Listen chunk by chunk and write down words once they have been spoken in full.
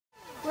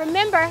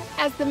Remember,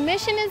 as the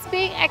mission is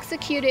being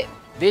executed,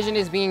 vision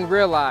is being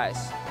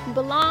realized.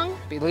 Belong,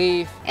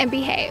 Believe, and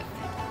behave.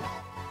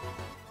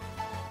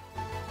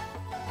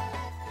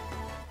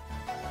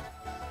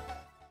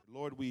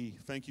 Lord, we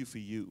thank you for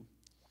you.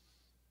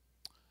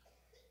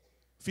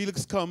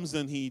 Felix comes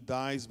and he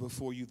dies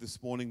before you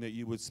this morning that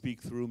you would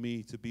speak through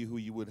me to be who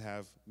you would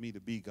have me to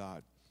be,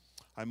 God.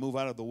 I move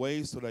out of the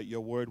way so that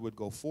your word would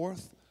go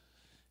forth,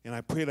 and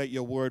I pray that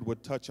your word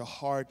would touch a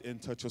heart and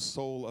touch a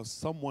soul of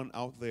someone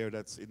out there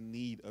that's in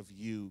need of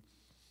you.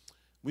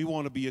 We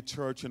want to be a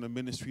church and a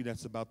ministry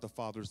that's about the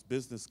Father's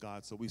business,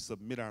 God, so we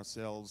submit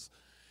ourselves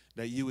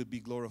that you would be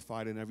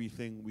glorified in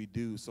everything we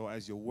do. So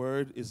as your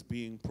word is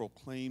being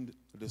proclaimed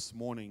this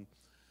morning,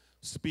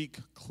 speak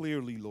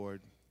clearly,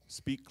 Lord.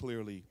 Speak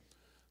clearly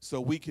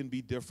so we can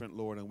be different,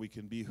 Lord, and we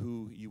can be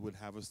who you would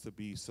have us to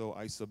be. So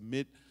I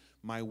submit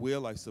my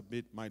will, I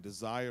submit my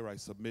desire, I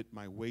submit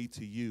my way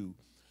to you,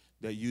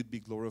 that you'd be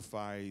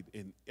glorified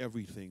in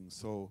everything.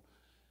 So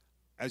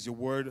as your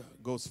word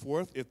goes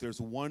forth, if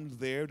there's one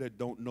there that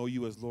don't know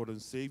you as Lord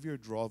and Savior,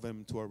 draw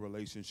them to a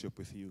relationship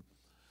with you.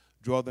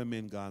 Draw them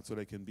in, God, so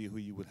they can be who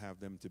you would have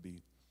them to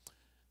be.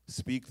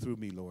 Speak through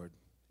me, Lord.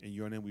 In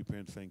your name we pray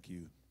and thank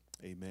you.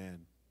 Amen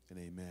and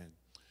amen.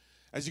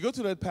 As you go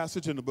to that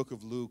passage in the book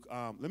of Luke,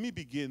 let me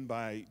begin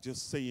by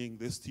just saying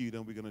this to you,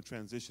 then we're going to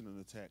transition in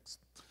the text.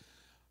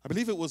 I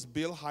believe it was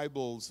Bill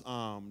Hybels,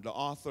 the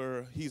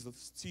author. He's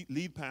the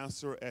lead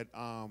pastor at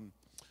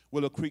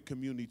Willow Creek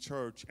Community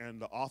Church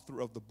and the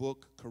author of the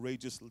book,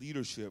 Courageous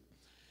Leadership.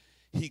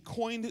 He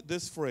coined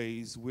this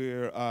phrase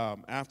where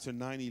after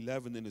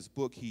 9/11 in his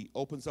book, he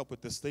opens up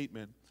with the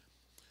statement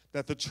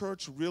that the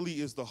church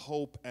really is the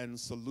hope and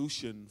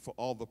solution for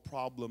all the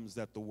problems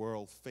that the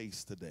world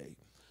faces today.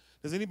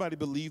 Does anybody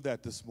believe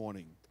that this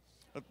morning?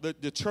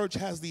 The church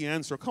has the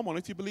answer. Come on,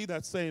 if you believe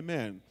that, say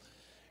amen.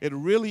 It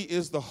really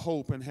is the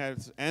hope and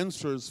has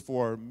answers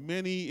for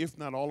many, if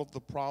not all, of the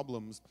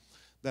problems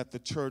that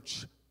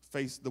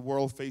the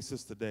world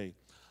faces today.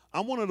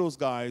 I'm one of those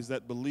guys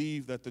that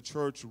believe that the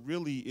church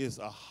really is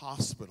a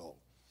hospital.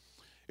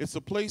 It's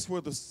a place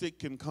where the sick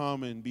can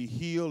come and be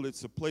healed.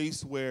 It's a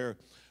place where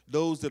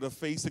those that are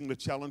facing the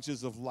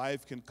challenges of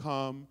life can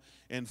come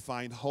and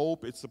find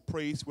hope. It's a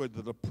place where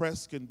the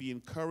depressed can be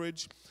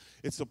encouraged.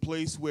 It's a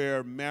place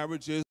where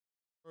marriages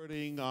are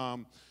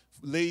hurting,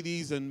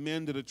 ladies and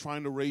men that are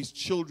trying to raise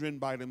children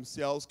by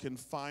themselves can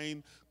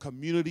find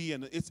community.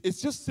 And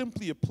it's just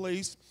simply a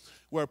place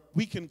where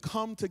we can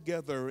come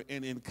together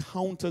and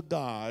encounter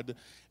God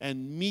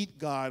and meet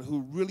God who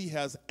really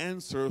has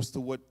answers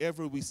to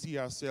whatever we see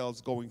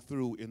ourselves going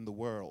through in the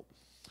world.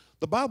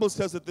 The Bible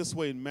says it this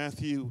way in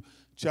Matthew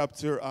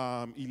chapter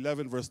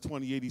 11, verse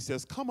 28. He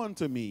says, "Come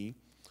unto me,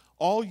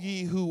 all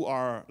ye who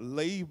are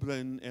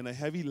laboring and are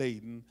heavy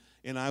laden,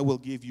 and I will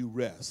give you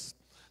rest."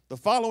 The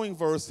following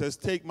verse says,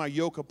 "Take my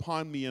yoke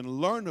upon me and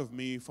learn of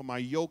me, for my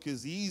yoke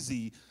is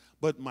easy,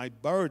 but my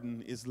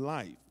burden is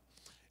light."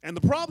 And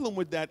the problem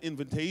with that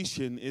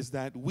invitation is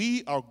that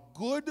we are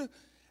good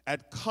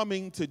at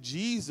coming to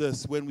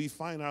Jesus when we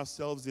find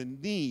ourselves in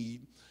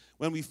need,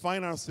 when we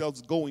find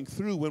ourselves going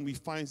through, when we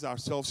find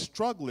ourselves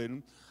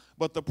struggling.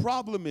 But the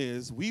problem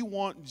is we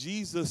want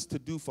Jesus to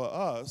do for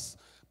us,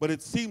 but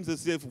it seems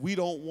as if we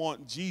don't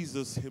want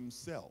Jesus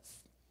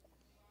himself.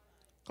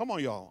 Come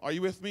on, y'all. Are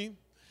you with me?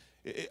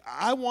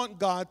 I want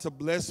God to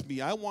bless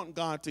me. I want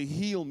God to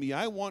heal me.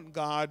 I want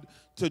God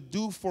to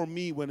do for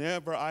me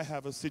whenever I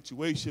have a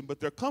situation.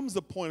 But there comes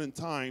a point in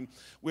time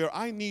where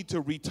I need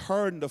to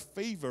return the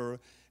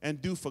favor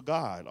and do for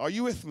God. Are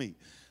you with me?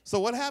 So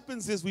what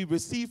happens is we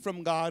receive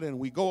from God and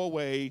we go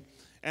away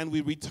and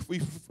we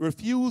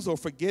refuse or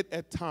forget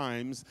at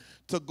times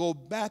to go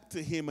back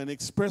to him and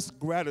express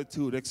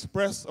gratitude,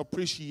 express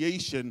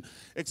appreciation,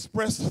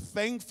 express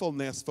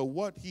thankfulness for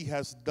what he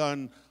has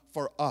done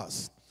for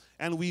us.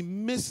 And we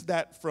miss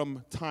that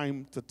from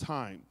time to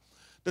time.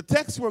 The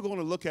text we're going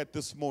to look at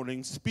this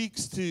morning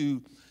speaks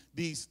to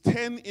these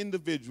 10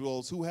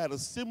 individuals who had a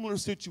similar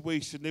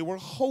situation. They were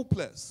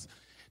hopeless.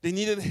 They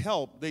needed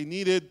help. They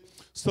needed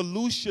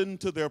solution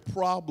to their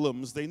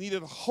problems. They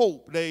needed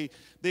hope. They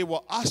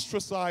were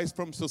ostracized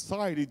from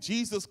society.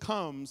 Jesus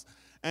comes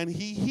and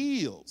he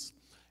heals.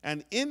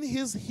 And in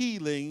his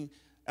healing,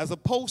 as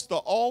opposed to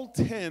all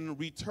 10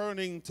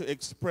 returning to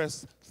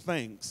express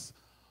thanks,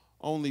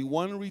 only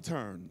one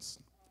returns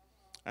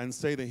and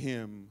say to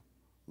him,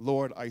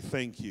 "Lord, I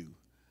thank you."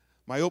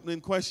 My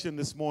opening question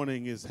this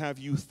morning is, have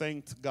you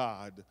thanked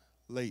God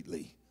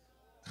lately?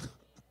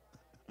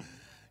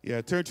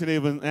 Yeah, turn to your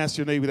neighbor and ask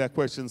your neighbor that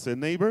question. Say,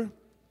 "Neighbor,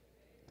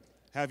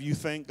 have you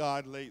thanked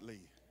God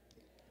lately?"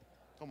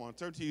 Come on,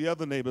 turn to your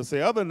other neighbor.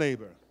 Say, "Other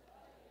neighbor,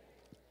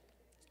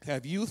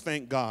 have you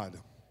thanked God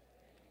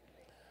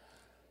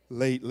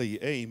lately?"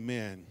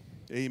 Amen.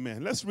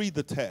 Amen. Let's read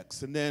the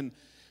text, and then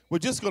we're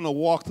just going to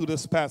walk through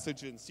this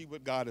passage and see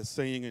what God is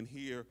saying and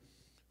hear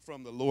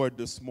from the Lord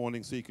this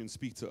morning so he can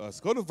speak to us.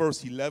 Go to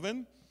verse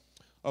 11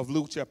 of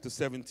Luke chapter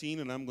 17,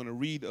 and I'm going to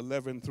read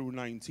 11 through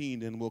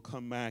 19, and we'll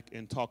come back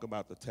and talk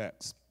about the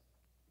text.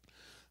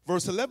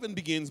 Verse 11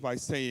 begins by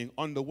saying,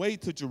 on the way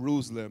to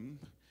Jerusalem,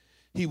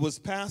 he was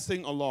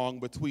passing along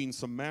between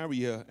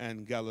Samaria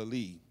and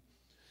Galilee.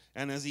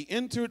 And as he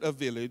entered a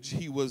village,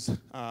 he was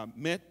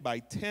met by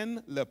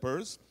 10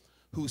 lepers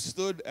who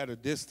stood at a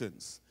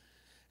distance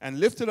and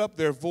lifted up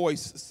their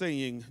voice,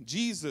 saying,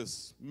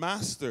 Jesus,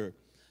 Master,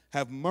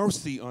 have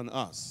mercy on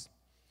us.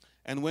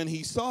 And when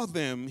he saw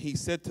them, he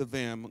said to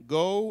them,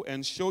 go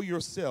and show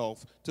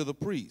yourself to the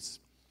priests.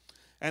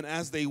 And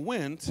as they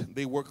went,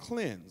 they were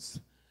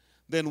cleansed.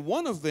 Then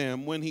one of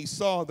them, when he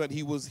saw that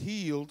he was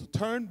healed,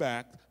 turned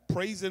back,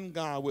 praising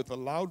God with a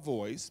loud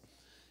voice,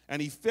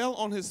 and he fell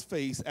on his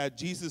face at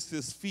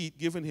Jesus' feet,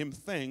 giving him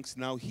thanks.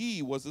 Now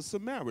he was a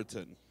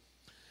Samaritan.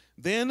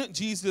 Then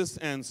Jesus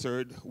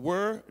answered,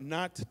 were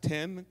not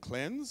 10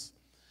 cleansed?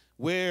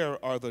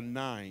 Where are the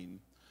 9?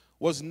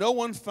 Was no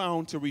one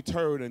found to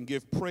return and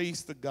give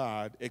praise to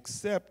God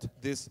except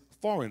this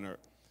foreigner?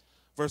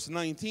 Verse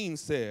 19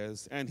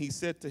 says, and he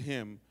said to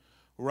him,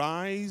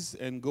 rise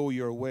and go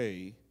your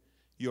way.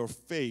 Your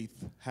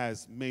faith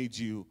has made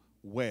you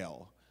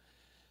well.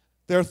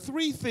 There are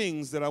 3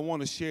 things that I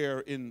want to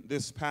share in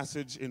this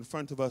passage in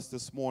front of us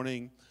this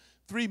morning.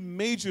 3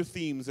 major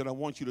themes that I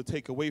want you to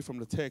take away from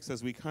the text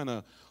as we kind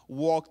of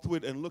walk through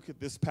it and look at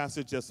this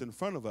passage that's in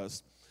front of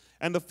us.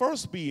 And the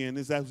first being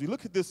is, as we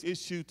look at this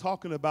issue,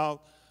 talking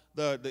about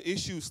the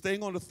issue,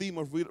 staying on the theme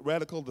of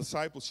radical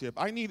discipleship,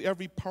 I need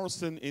every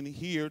person in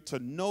here to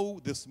know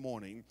this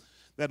morning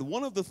that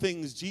one of the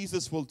things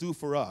Jesus will do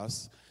for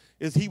us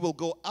is he will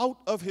go out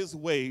of his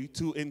way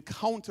to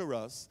encounter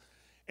us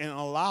and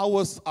allow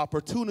us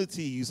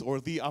opportunities or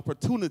the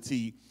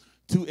opportunity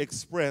to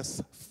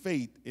express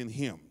faith in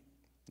him,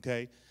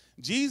 okay?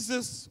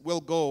 Jesus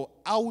will go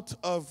out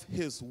of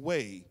his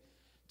way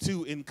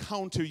to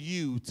encounter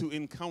you, to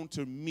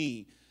encounter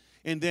me.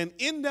 And then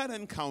in that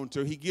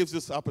encounter, he gives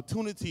us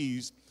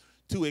opportunities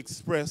to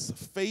express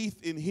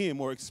faith in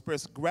him or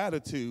express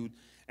gratitude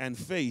and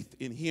faith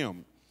in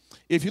him.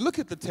 If you look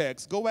at the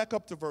text, go back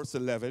up to verse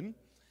 11,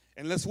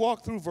 and let's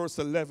walk through verse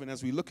 11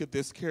 as we look at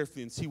this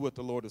carefully and see what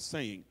the Lord is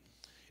saying.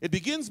 It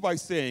begins by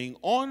saying,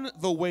 on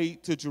the way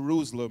to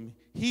Jerusalem,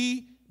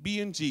 he,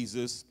 being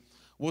Jesus,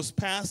 was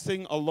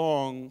passing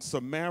along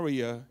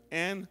Samaria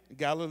and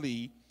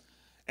Galilee,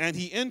 and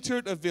he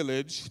entered a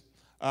village.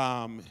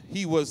 As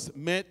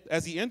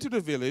he entered a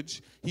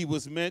village, he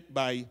was met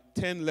by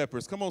 10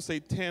 lepers. Come on, say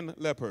 10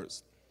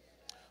 lepers,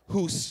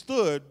 who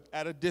stood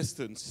at a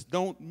distance.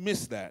 Don't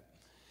miss that.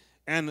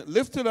 And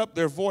lifted up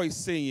their voice,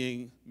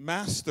 saying,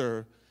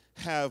 Master,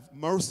 have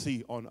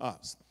mercy on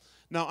us.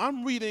 Now,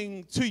 I'm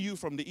reading to you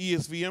from the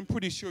ESV. I'm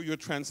pretty sure your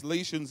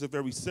translations are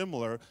very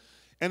similar.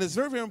 And it's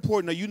very, very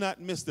important that you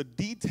not miss the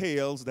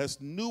details that's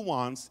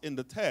nuanced in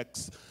the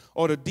text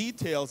or the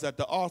details that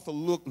the author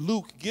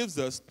Luke gives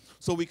us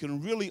so we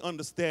can really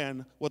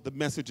understand what the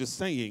message is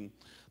saying.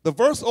 The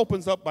verse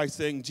opens up by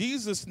saying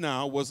Jesus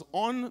now was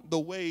on the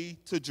way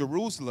to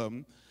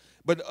Jerusalem,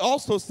 but it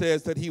also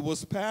says that he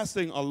was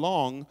passing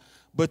along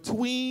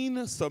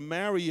between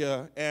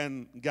Samaria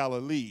and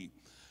Galilee.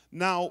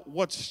 Now,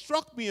 what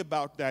struck me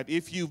about that,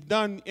 if you've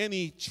done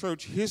any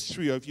church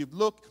history or if you've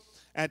looked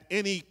at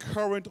any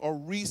current or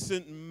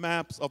recent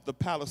maps of the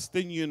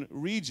Palestinian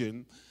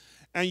region,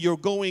 and you're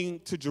going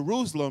to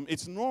Jerusalem,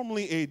 it's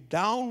normally a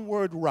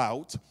downward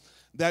route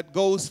that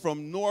goes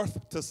from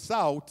north to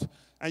south,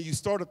 and you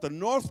start at the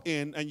north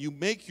end and you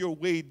make your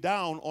way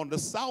down on the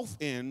south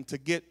end to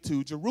get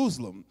to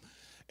Jerusalem.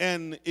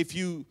 And if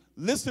you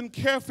listen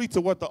carefully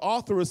to what the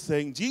author is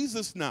saying,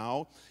 Jesus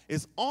now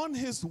is on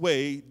his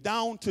way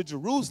down to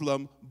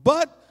Jerusalem,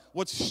 but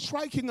what's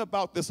striking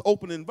about this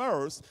opening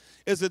verse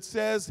is it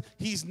says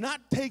he's not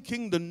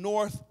taking the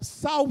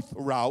north-south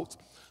route,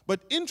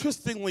 but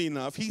interestingly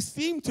enough, he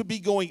seemed to be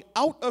going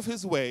out of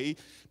his way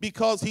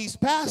because he's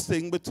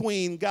passing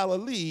between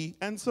Galilee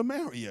and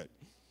Samaria.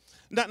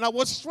 Now,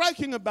 what's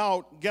striking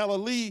about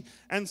Galilee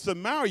and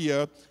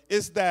Samaria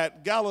is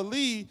that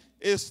Galilee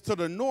is to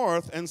the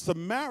north and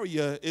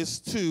Samaria is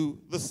to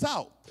the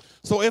south.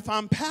 So if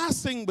I'm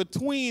passing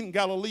between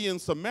Galilee and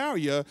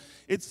Samaria,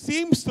 it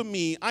seems to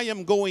me I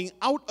am going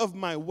out of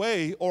my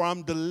way or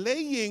I'm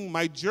delaying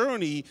my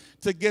journey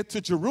to get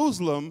to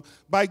Jerusalem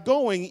by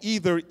going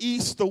either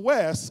east to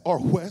west or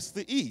west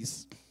to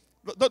east.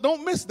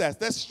 Don't miss that.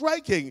 That's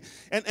striking.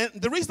 And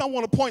the reason I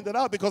want to point that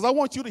out because I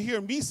want you to hear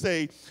me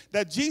say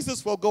that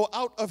Jesus will go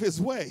out of his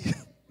way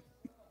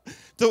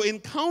to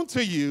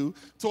encounter you,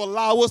 to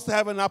allow us to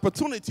have an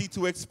opportunity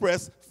to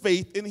express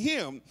faith in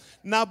him.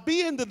 Now,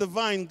 being the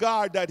divine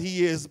God that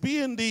he is,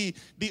 being the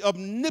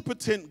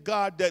omnipotent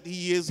God that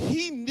he is,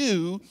 he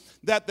knew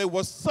that there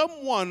was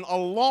someone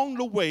along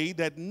the way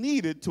that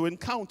needed to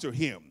encounter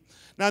him.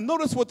 Now,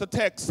 notice what the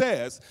text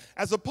says.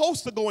 As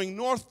opposed to going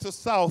north to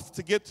south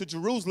to get to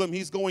Jerusalem,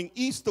 he's going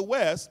east to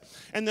west.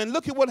 And then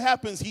look at what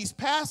happens. He's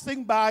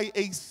passing by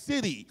a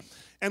city.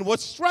 And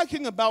what's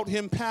striking about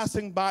him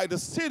passing by the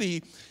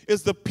city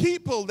is the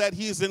people that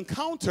he's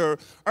encountered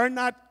are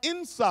not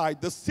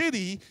inside the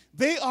city.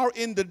 They are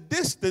in the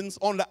distance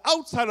on the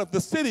outside of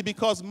the city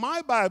because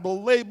my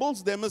Bible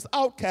labels them as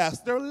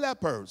outcasts. They're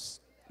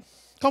lepers.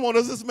 Come on,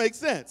 does this make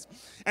sense?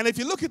 And if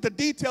you look at the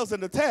details in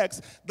the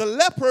text, the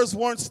lepers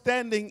weren't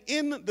standing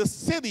in the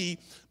city,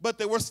 but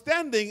they were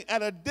standing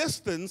at a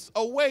distance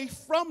away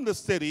from the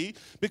city,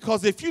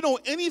 because if you know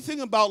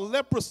anything about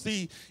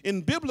leprosy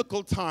in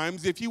biblical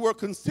times, if you were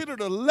considered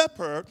a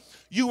leper,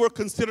 you were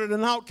considered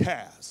an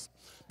outcast.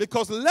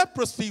 Because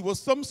leprosy was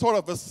some sort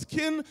of a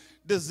skin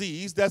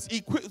disease that's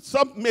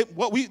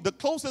the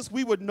closest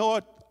we would know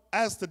it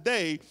as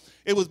today,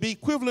 it would be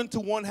equivalent to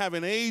one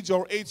having AIDS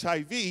or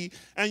HIV,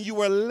 and you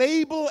were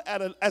labeled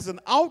as an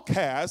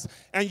outcast,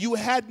 and you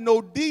had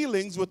no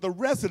dealings with the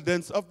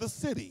residents of the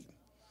city.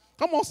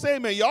 Come on, say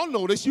amen. Y'all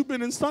know this. You've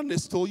been in Sunday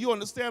school. You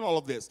understand all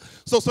of this.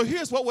 So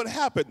here's what would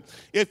happen.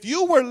 If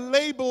you were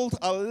labeled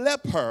a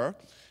leper,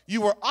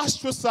 you were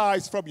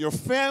ostracized from your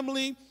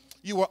family.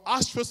 You were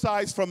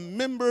ostracized from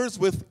members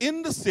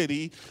within the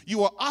city. You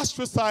were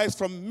ostracized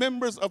from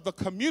members of the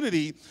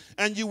community.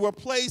 And you were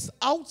placed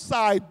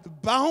outside the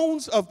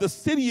bounds of the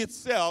city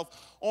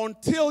itself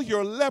until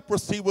your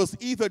leprosy was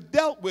either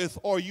dealt with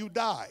or you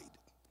died.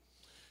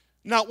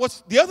 Now,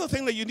 what's the other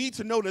thing that you need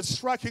to know that's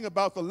striking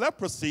about the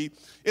leprosy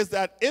is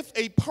that if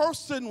a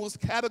person was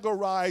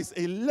categorized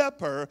a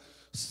leper,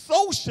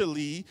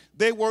 socially,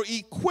 they were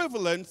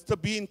equivalent to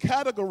being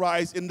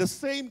categorized in the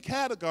same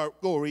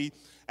category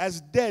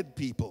as dead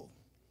people.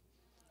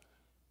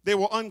 They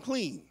were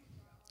unclean.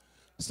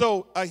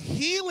 So a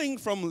healing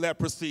from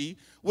leprosy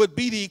would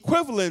be the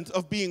equivalent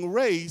of being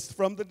raised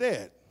from the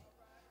dead.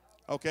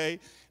 Okay?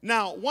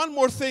 Now, one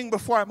more thing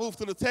before I move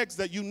to the text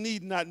that you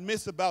need not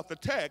miss about the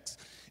text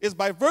is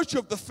by virtue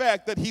of the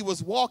fact that he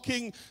was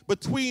walking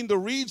between the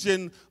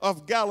region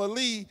of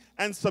Galilee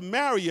and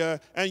Samaria,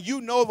 and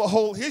you know the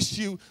whole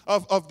issue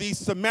of these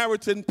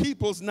Samaritan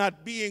peoples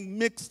not being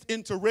mixed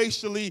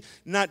interracially,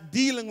 not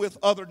dealing with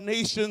other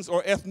nations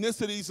or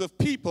ethnicities of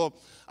people.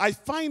 I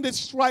find it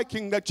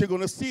striking that you're going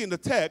to see in the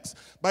text,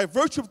 by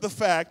virtue of the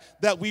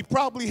fact that we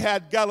probably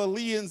had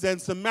Galileans and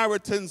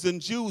Samaritans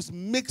and Jews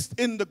mixed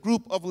in the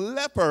group of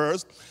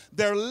lepers,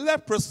 their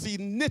leprosy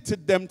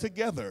knitted them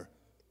together.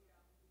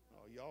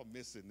 Oh, y'all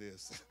missing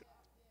this.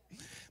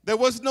 There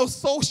was no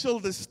social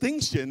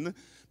distinction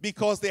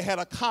because they had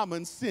a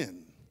common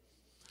sin.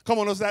 Come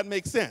on, does that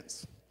make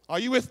sense? Are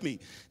you with me?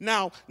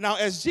 Now,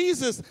 as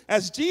Jesus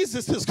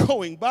is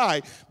going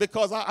by,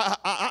 because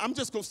I'm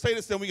just going to say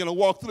this and we're going to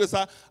walk through this.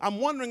 I'm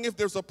wondering if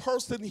there's a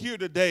person here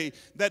today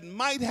that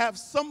might have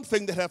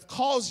something that have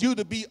caused you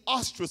to be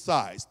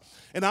ostracized.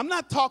 And I'm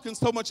not talking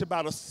so much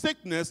about a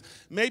sickness.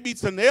 Maybe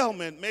it's an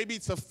ailment. Maybe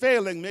it's a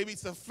failing. Maybe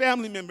it's a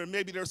family member.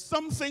 Maybe there's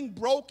something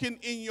broken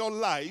in your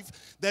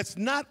life that's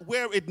not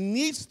where it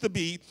needs to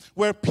be,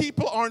 where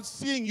people aren't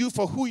seeing you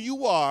for who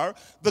you are.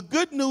 The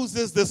good news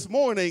is this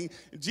morning,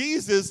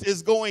 Jesus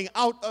is going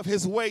out of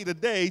his way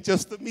today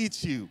just to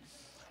meet you.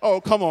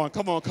 Oh, come on.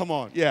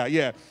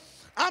 Yeah.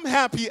 I'm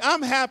happy.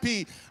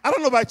 I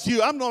don't know about you.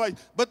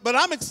 But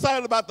I'm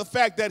excited about the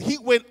fact that he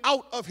went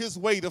out of his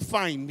way to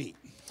find me.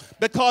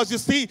 Because you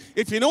see,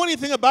 if you know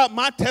anything about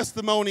my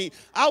testimony,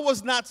 I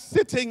was not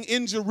sitting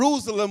in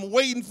Jerusalem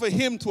waiting for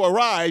him to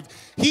arrive.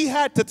 He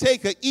had to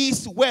take an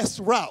east-west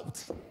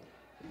route.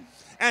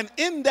 And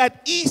in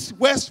that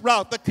east-west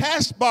route, the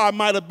cash bar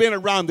might have been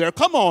around there.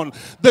 Come on.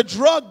 The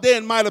drug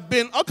den might have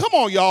been, oh, come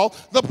on, y'all.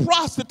 The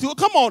prostitute,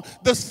 come on.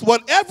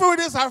 Whatever it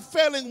is our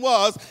failing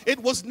was, it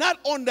was not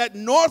on that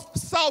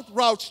north-south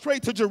route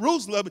straight to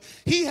Jerusalem.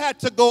 He had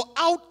to go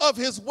out of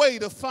his way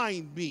to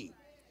find me.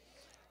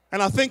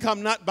 And I think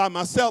I'm not by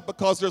myself,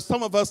 because there's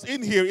some of us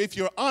in here, if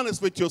you're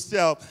honest with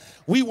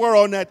yourself, we were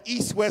on that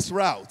east-west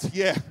route.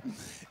 Yeah.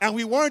 And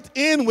we weren't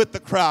in with the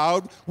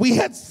crowd. We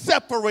had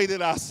separated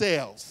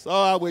ourselves.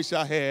 Oh, I wish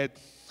I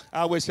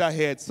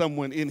had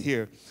someone in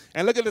here.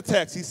 And look at the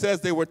text. He says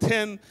there were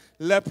 10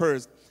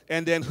 lepers,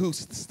 and then who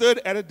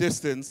stood at a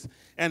distance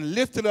and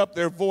lifted up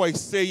their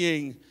voice,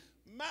 saying,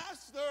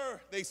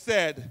 "Master," they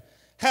said,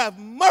 "have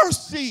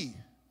mercy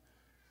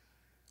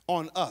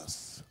on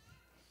us."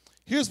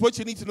 Here's what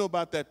you need to know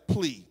about that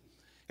plea.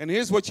 And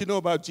here's what you know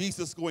about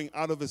Jesus going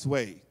out of his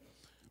way.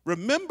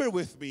 Remember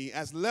with me,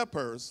 as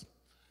lepers,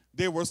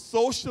 they were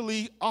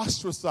socially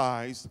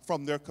ostracized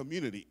from their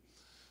community.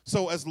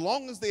 So as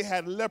long as they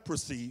had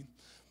leprosy,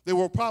 there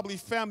were probably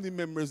family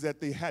members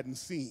that they hadn't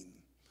seen.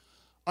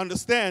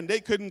 Understand, they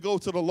couldn't go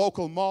to the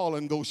local mall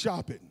and go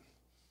shopping.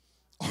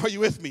 Are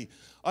you with me?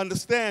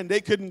 Understand,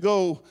 they couldn't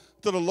go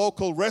to the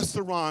local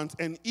restaurant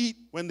and eat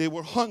when they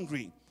were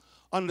hungry.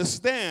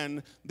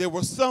 Understand, there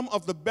were some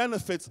of the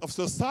benefits of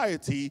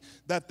society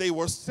that they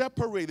were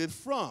separated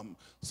from.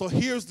 So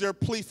here's their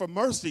plea for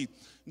mercy.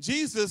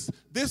 Jesus,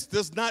 this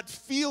does not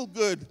feel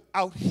good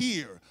out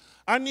here.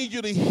 I need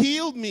you to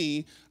heal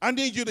me. I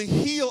need you to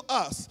heal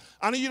us.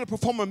 I need you to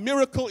perform a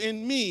miracle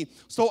in me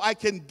so I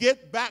can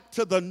get back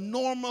to the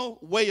normal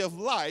way of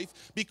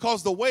life,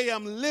 because the way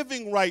I'm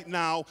living right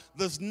now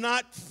does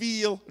not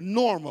feel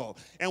normal.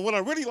 And what I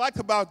really like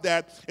about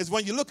that is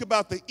when you look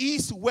about the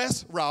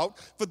east-west route,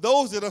 for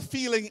those that are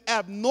feeling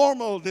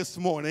abnormal this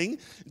morning,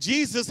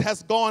 Jesus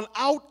has gone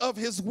out of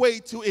his way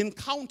to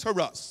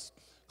encounter us.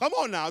 Come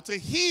on now, to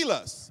heal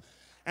us.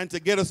 and to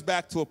get us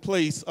back to a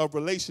place of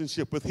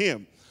relationship with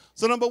him.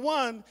 So number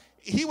one,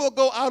 he will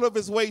go out of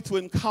his way to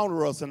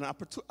encounter us and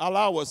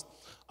allow us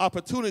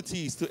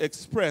opportunities to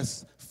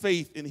express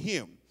faith in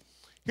him.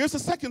 Here's the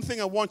second thing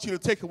I want you to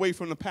take away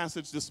from the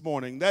passage this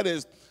morning. That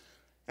is,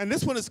 and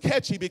this one is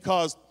catchy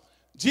because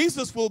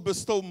Jesus will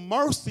bestow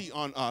mercy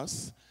on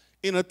us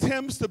in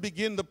attempts to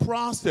begin the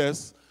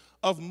process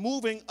of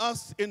moving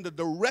us in the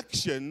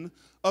direction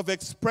of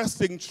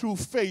expressing true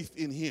faith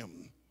in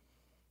him.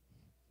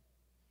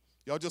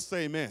 Y'all just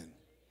say amen.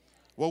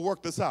 We'll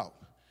work this out.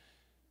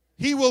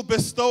 He will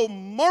bestow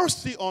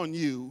mercy on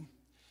you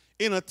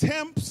in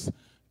attempts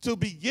to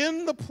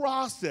begin the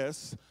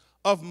process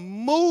of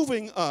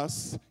moving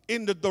us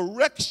in the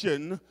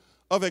direction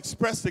of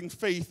expressing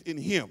faith in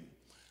him.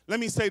 Let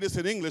me say this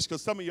in English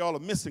because some of y'all are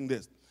missing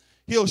this.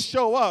 He'll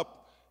show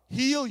up,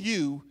 heal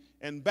you,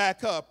 and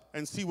back up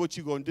and see what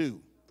you're going to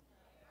do.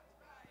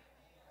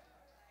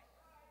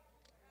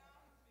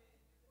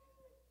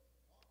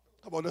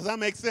 Come on, does that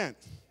make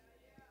sense?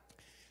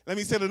 Let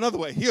me say it another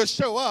way. He'll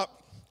show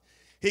up,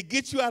 he'll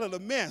get you out of the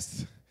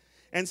mess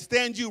and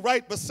stand you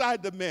right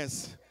beside the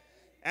mess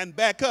and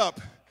back up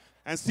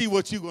and see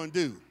what you're going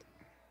to do.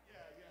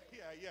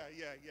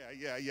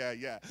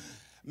 Yeah.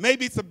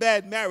 Maybe it's a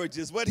bad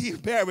marriages. What he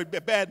married,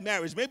 a bad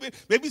marriage. Maybe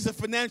it's a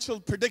financial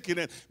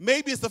predicament.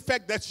 Maybe it's the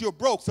fact that you're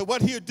broke. So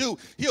what he'll do,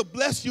 he'll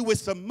bless you with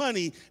some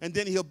money, and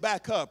then he'll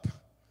back up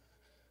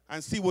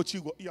and see what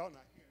you go. Y'all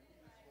not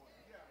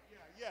hearing.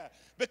 Yeah.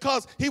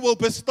 Because he will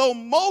bestow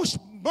most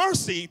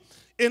mercy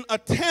in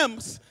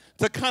attempts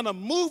to kind of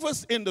move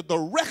us in the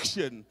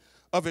direction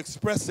of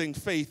expressing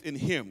faith in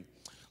him.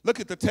 Look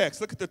at the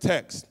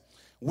text.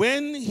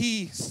 When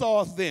he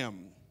saw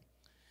them,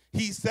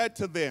 he said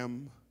to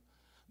them,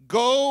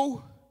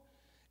 "Go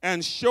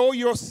and show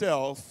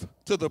yourself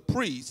to the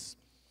priests."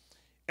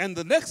 And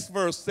the next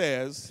verse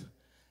says,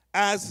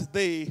 as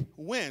they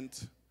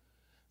went,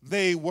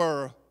 they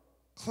were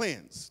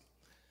cleansed.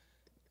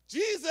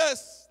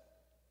 Jesus,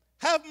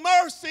 have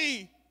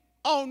mercy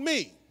on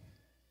me.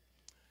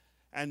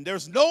 And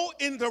there's no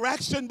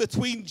interaction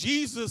between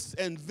Jesus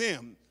and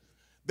them.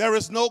 There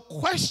is no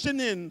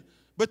questioning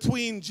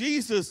between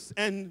Jesus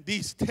and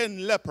these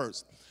 10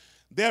 lepers.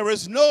 There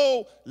is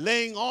no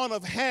laying on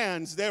of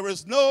hands. There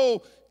is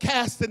no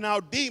casting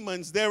out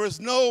demons. There is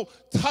no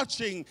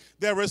touching.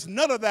 There is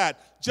none of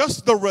that.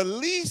 Just the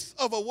release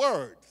of a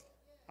word.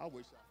 I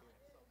wish I could.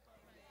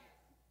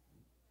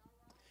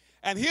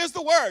 And here's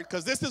the word,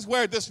 because this is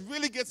where this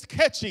really gets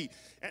catchy.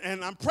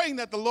 And I'm praying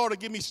that the Lord will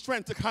give me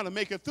strength to kind of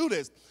make it through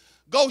this.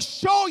 Go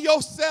show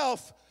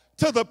yourself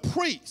to the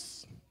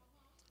priests.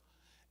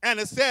 And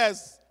it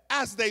says,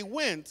 as they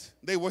went,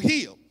 they were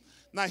healed.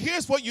 Now,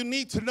 here's what you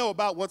need to know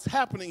about what's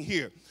happening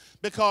here.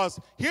 Because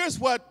here's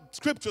what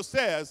Scripture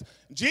says.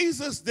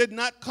 Jesus did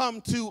not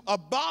come to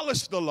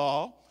abolish the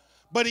law,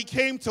 but he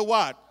came to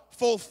what?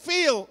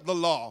 Fulfill the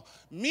law.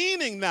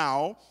 Meaning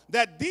now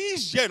that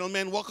these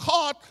gentlemen were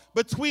caught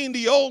between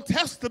the Old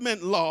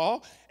Testament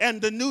law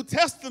and the New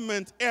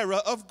Testament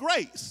era of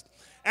grace.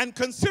 And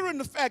considering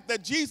the fact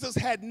that Jesus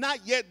had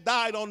not yet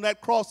died on that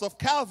cross of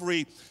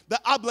Calvary, the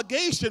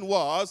obligation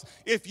was,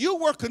 if you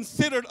were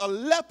considered a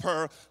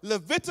leper,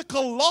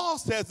 Levitical law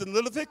says in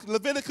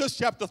Leviticus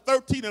chapter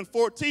 13 and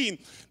 14,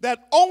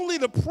 that only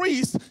the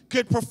priest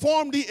could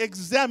perform the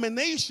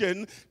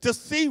examination to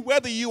see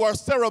whether you are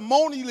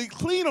ceremonially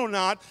clean or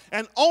not,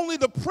 and only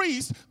the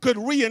priest could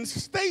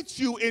reinstate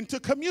you into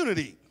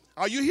community.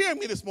 Are you hearing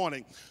me this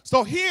morning?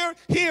 So here,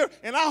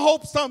 and I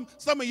hope some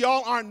of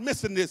y'all aren't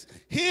missing this.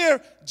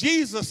 Here,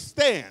 Jesus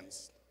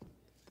stands.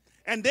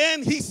 And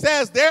then he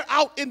says, they're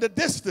out in the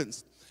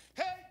distance.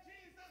 Hey,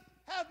 Jesus,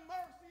 have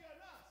mercy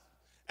on us.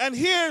 And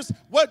here's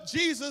what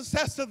Jesus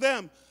says to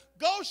them.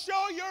 Go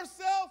show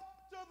yourself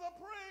to the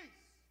priest.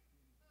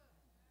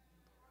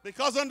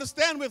 Because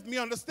understand with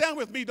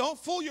me, don't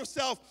fool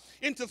yourself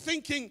into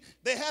thinking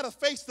they had a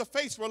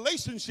face-to-face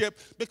relationship,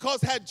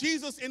 because had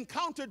Jesus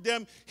encountered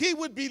them, he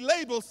would be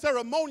labeled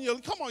ceremonial.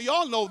 Come on,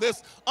 y'all know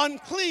this,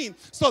 unclean.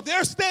 So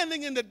they're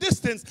standing in the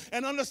distance,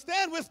 and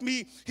understand with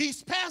me,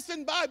 he's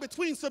passing by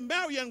between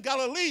Samaria and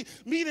Galilee,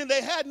 meaning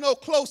they had no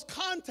close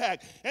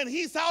contact. And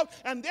he's out,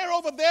 and they're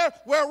over there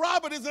where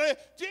Robert is there.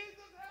 Jesus,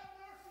 have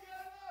mercy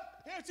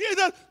on us. Here,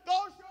 Jesus, go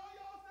show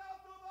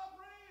yourself to the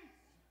priest.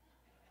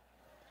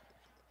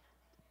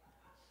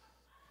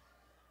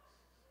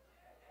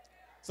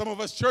 Some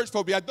of us church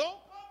folk be like, don't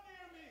come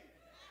near me.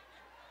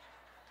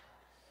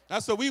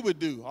 That's what we would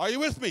do. Are you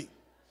with me?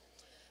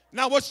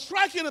 Now, what's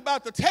striking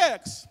about the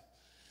text,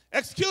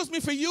 excuse me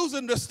for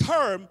using this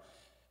term,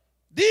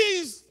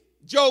 these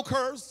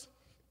jokers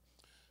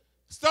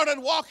started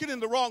walking in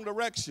the wrong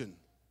direction.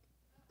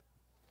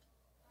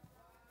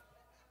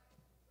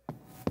 Y'all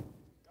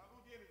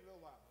gonna get it in a little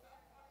while.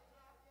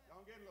 Y'all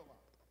gonna get it in a little while.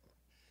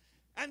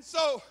 And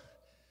so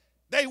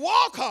they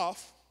walk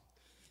off.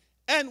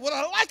 And what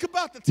I like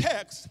about the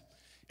text,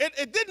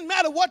 it didn't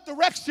matter what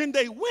direction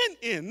they went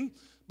in,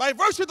 By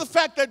virtue of the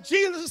fact that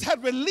Jesus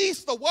had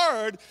released the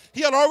word,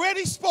 he had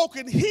already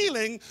spoken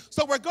healing,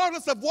 so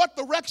regardless of what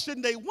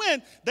direction they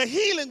went, the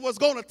healing was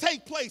going to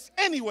take place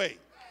anyway.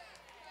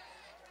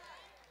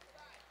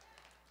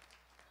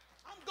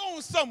 I'm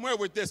going somewhere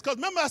with this, because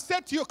remember I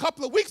said to you a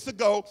couple of weeks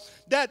ago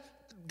that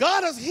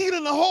God is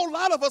healing a whole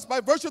lot of us by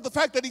virtue of the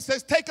fact that he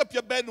says, take up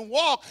your bed and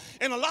walk,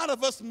 and a lot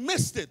of us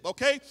missed it,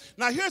 okay?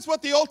 Now, here's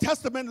what the Old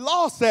Testament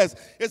law says,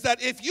 is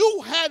that if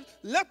you had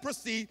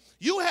leprosy,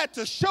 you had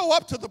to show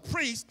up to the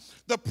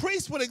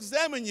priest would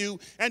examine you,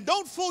 and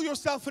don't fool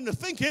yourself into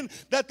thinking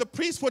that the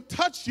priest would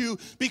touch you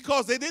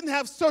because they didn't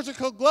have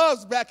surgical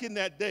gloves back in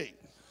that day.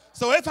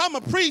 So if I'm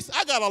a priest,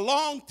 I got a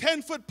long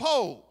 10-foot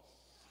pole.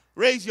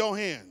 Raise your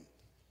hand.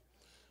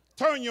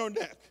 Turn your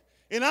neck.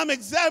 And I'm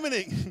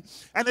examining.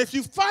 And if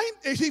he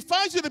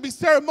finds you to be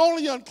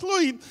ceremonially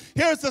unclean,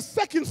 here's the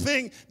second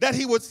thing that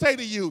he would say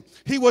to you.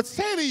 He would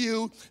say to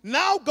you,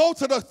 now go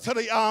to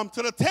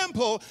the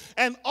temple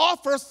and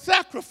offer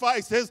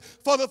sacrifices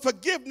for the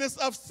forgiveness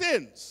of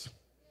sins.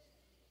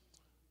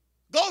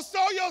 Go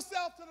show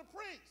yourself to the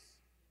priest.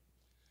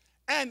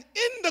 And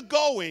in the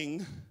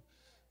going,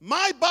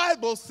 my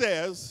Bible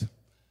says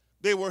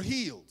they were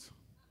healed.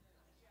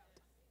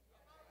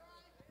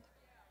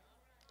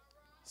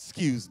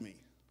 Excuse me.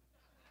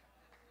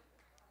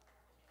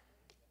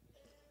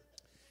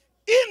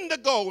 In the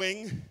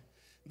going,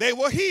 they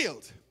were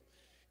healed.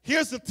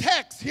 Here's the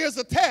text. Here's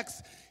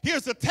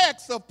the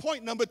text of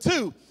point number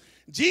 2.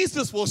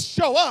 Jesus will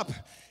show up,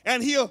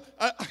 and he'll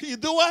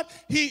do what?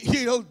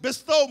 He'll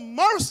bestow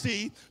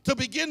mercy to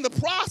begin the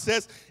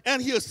process,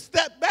 and he'll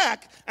step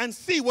back and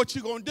see what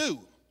you're going to do.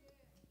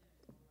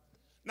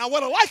 Now,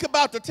 what I like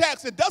about the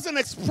text, it doesn't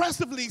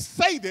expressively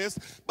say this,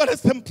 but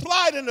it's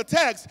implied in the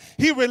text.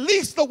 He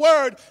released the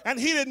word, and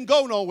he didn't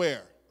go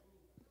nowhere.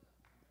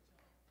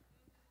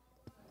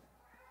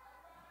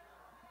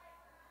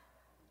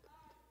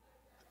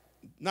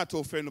 Not to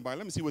offend nobody.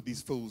 Let me see what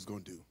these fools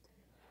going to do.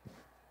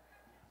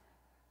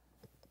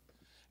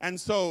 And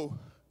so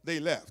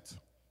they left.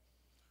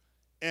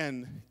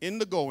 And in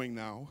the going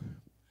now,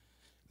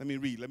 let's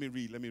read.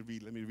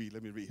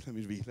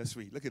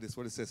 Look at this,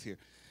 what it says here.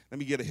 Let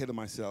me get ahead of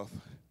myself.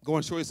 Go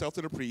and show yourself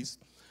to the priest.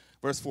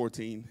 Verse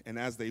 14, and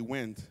as they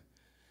went,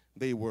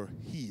 they were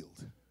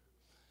healed.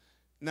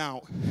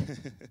 Now,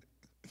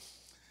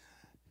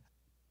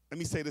 let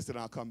me say this and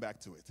I'll come back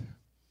to it.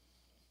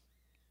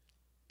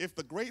 If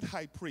the great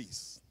high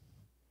priest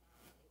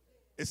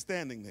is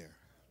standing there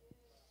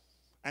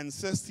and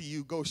says to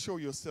you, go show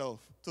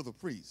yourself to the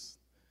priest,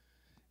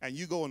 and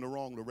you go in the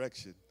wrong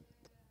direction,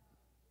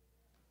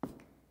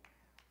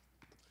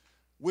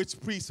 which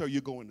priest are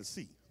you going to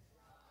see?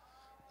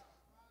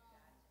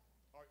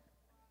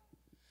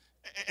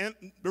 And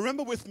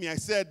remember with me, I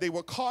said they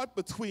were caught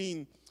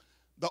between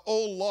the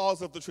old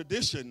laws of the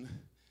tradition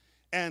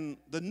and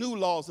the new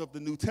laws of the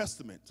New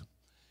Testament.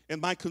 And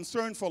my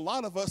concern for a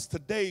lot of us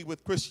today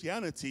with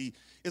Christianity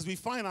is we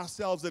find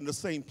ourselves in the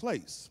same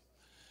place.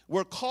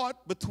 We're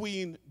caught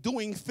between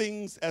doing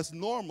things as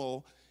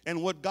normal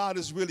and what God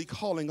is really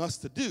calling us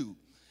to do.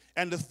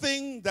 And the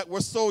thing that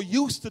we're so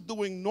used to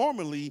doing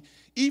normally,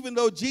 even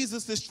though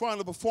Jesus is trying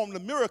to perform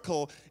the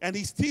miracle and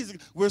he's teasing,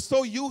 we're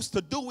so used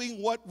to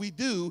doing what we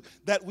do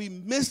that we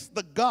miss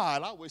the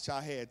God. I wish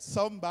I had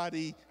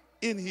somebody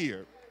in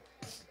here.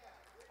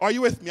 Are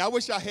you with me? I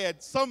wish I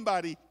had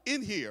somebody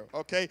in here,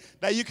 okay?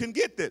 Now you can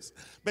get this.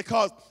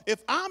 Because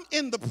if I'm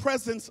in the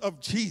presence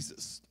of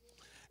Jesus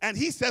and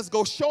he says,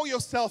 go show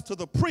yourself to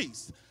the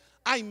priest,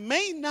 I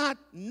may not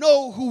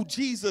know who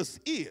Jesus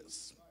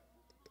is.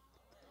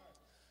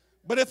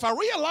 But if I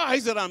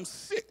realize that I'm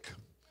sick,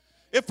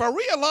 if I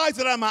realize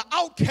that I'm an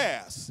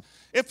outcast,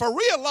 if I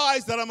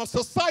realize that I'm a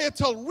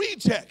societal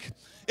reject,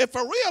 if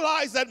I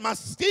realize that my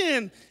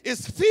skin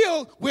is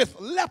filled with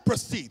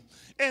leprosy,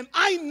 and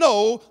I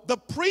know the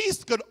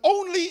priest could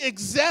only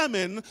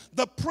examine,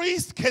 the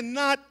priest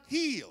cannot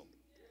heal.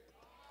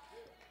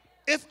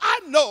 If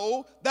I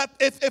know that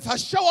if I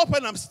show up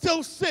and I'm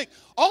still sick,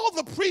 all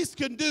the priest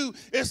can do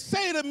is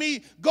say to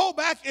me, go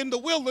back in the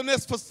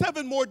wilderness for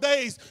 7 more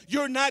days,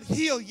 you're not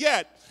healed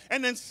yet.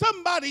 And then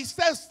somebody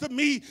says to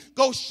me,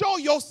 go show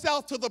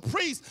yourself to the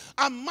priest,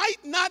 I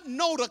might not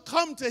know to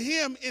come to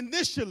him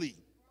initially.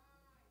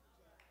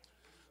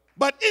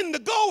 But in the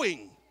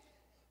going,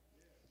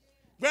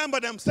 Grandma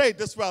them say it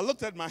this way, I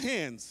looked at my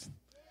hands,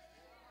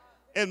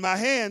 and my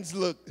hands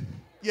looked,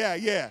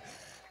 yeah.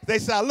 They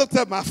said, I looked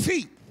at my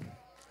feet,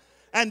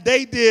 and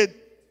they did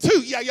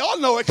too. Yeah, y'all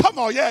know it. Come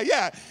on,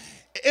 yeah.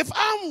 If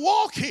I'm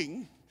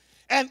walking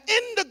and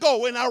in the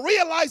going, I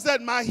realize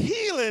that my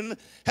healing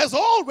has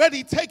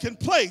already taken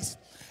place,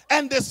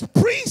 and this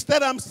priest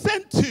that I'm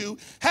sent to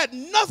had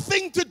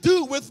nothing to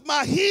do with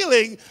my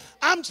healing,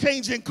 I'm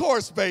changing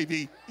course,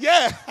 baby.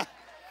 Yeah.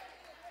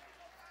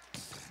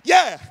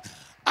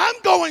 I'm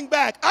going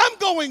back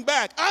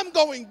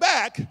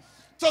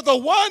to the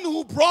one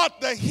who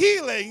brought the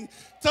healing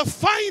to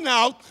find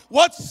out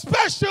what's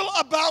special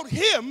about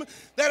him,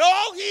 that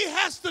all he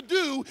has to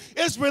do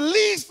is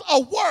release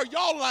a word.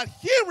 Y'all are not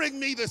hearing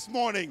me this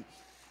morning.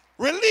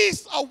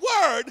 release a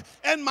word,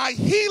 and my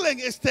healing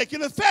is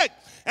taking effect.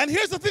 And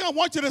here's the thing I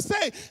want you to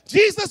say.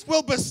 Jesus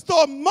will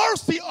bestow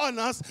mercy on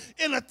us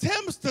in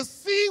attempts to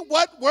see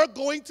what we're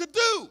going to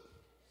do.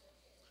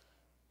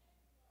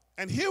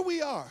 And here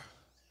we are.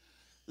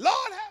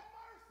 Lord have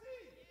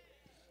mercy.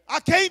 I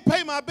can't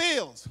pay my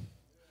bills.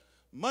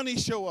 Money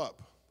show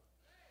up.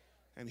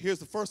 And here's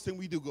the first thing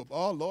we do. Go,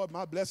 oh, Lord,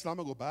 my blessing, I'm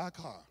going to go buy a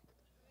car.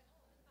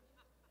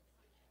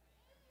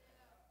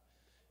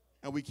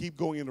 And we keep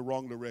going in the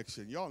wrong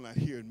direction. Y'all not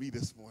hearing me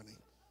this morning.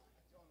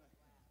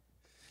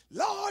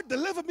 Lord,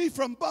 deliver me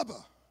from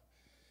Bubba.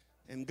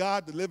 And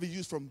God deliver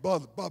you from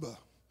Bubba.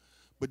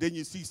 But then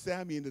you see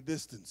Sammy in the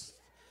distance.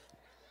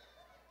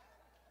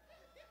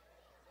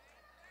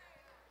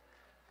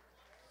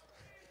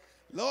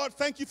 Lord,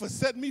 thank you for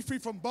setting me free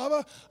from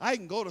Bubba. I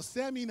can go to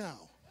Sammy now.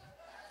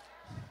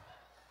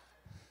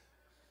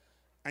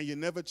 And you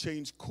never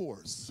change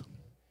course.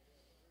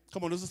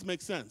 Come on, does this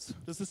make sense?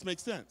 Does this make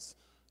sense?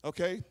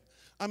 Okay?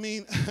 I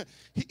mean,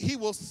 he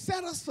will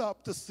set us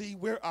up to see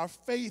where our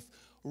faith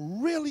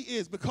really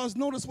is. Because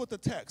notice what the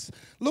text.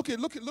 Look at.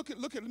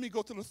 Let me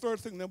go to the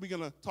third thing, then we're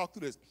going to talk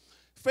through this.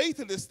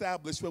 Faith is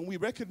established when we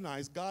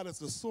recognize God as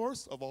the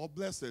source of all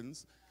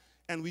blessings.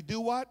 And we do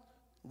what?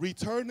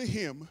 Return to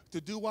him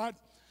to do what?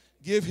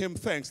 Give him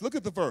thanks. Look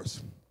at the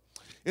verse.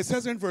 It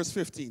says in verse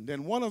 15,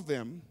 then one of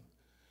them,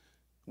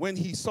 when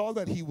he saw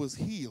that he was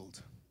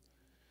healed,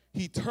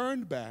 he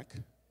turned back,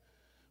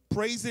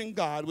 praising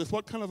God with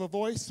what kind of a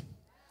voice?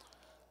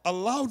 A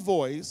loud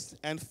voice,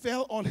 and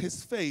fell on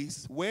his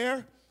face,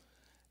 where?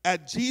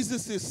 At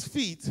Jesus'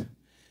 feet,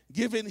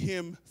 giving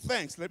him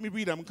thanks. Let me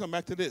read, I'm going to come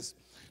back to this.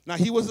 Now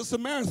he was a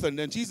Samaritan,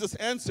 and Jesus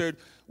answered,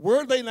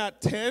 were they not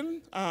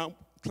 10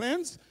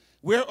 cleansed?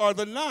 Where are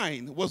the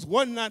 9? Was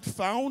one not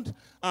found?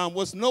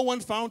 Was no one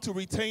found to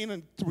return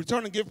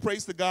and give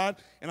praise to God?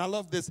 And I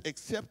love this,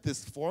 except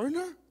this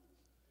foreigner.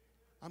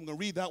 I'm going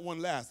to read that one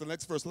last, the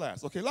next verse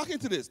last. Okay, lock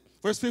into this.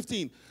 Verse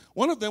 15.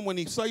 One of them, when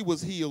he saw he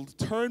was healed,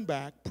 turned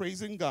back,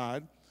 praising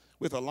God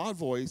with a loud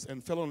voice,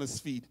 and fell on his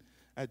feet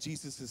at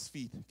Jesus'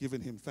 feet,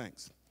 giving him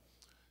thanks.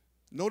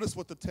 Notice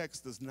what the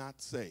text does not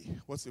say.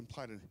 What's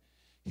implied in it?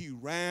 He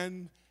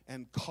ran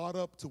and caught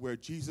up to where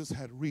Jesus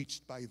had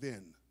reached by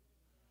then.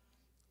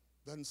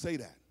 Doesn't say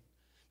that.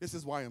 This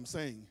is why I'm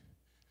saying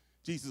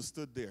Jesus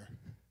stood there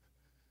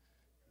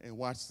and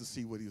watched to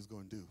see what he was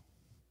going to do.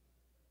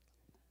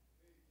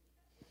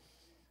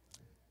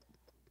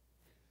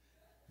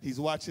 He's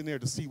watching there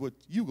to see what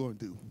you're going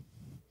to do.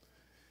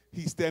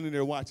 He's standing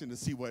there watching to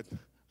see what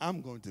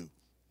I'm going to do.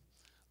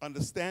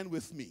 Understand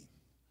with me,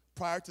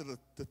 prior to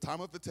the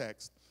time of the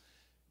text,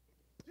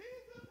 Jesus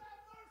have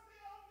mercy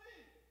on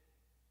me.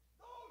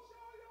 Don't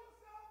show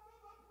yourself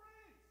to the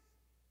priest.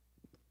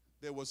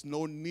 There was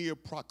no near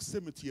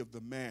proximity of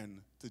the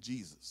man to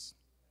Jesus.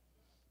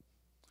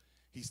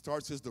 He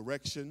starts his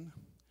direction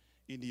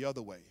in the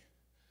other way.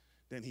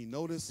 Then he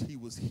noticed he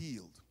was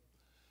healed.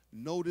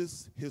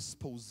 Notice his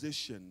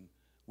position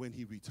when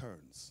he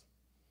returns.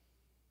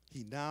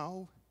 He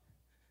now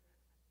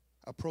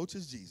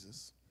approaches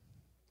Jesus,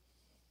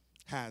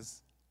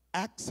 has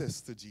access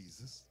to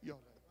Jesus.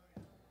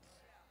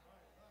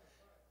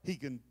 He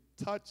can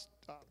touch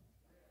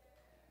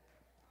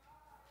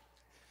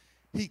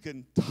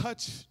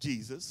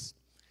Jesus.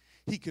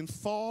 He can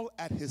fall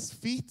at his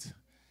feet,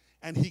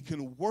 and he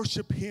can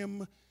worship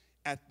him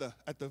at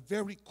the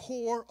very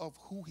core of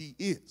who he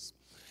is.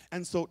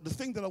 And so the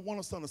thing that I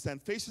want us to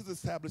understand, faith is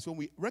established when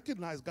we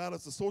recognize God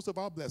as the source of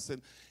our blessing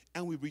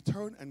and we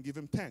return and give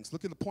him thanks.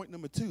 Look at the point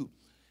number 2.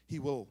 He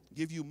will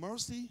give you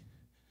mercy,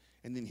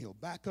 and then he'll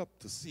back up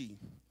to see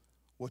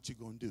what you're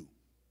going to do.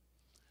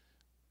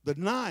 The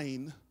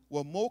 9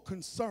 were more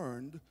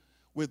concerned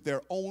with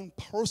their own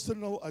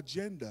personal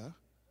agenda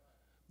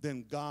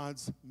than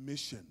God's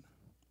mission.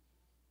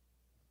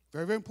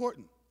 Very, very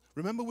important.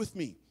 Remember with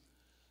me,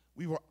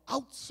 we were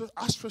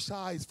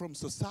ostracized from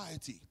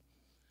society.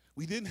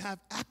 We didn't have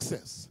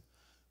access.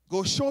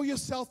 Go show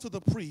yourself to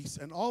the priest,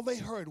 and all they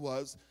heard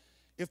was,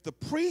 if the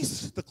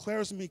priest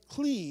declares me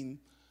clean,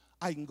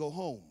 I can go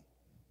home.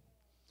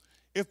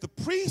 If the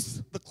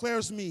priest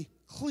declares me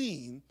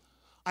clean,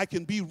 I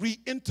can be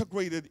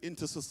reintegrated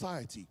into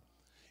society.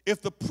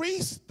 If the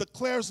priest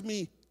declares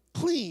me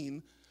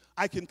clean,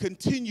 I can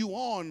continue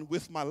on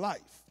with my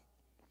life.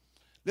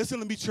 Listen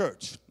to me,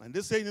 church, and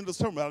this ain't in the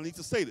sermon, but I need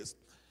to say this.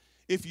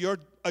 If your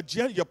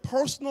agenda,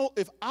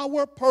 if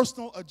our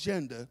personal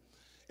agenda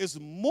is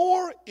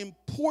more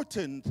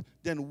important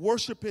than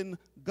worshiping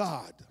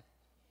God,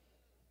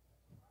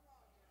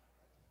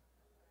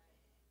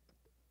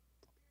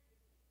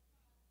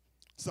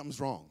 something's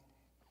wrong.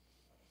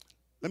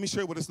 Let me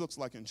show you what this looks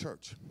like in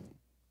church.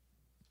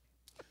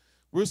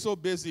 We're so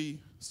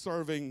busy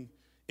serving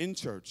in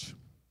church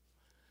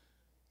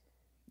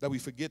that we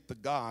forget the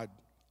God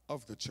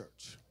of the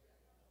church.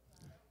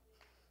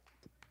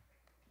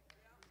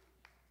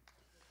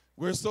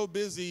 We're so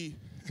busy,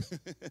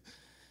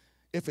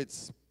 if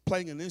it's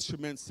playing an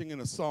instrument, singing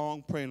a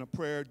song, praying a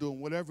prayer, doing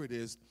whatever it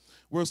is,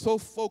 we're so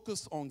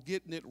focused on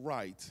getting it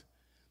right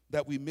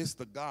that we miss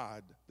the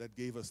God that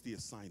gave us the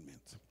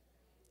assignment.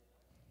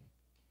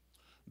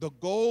 The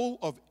goal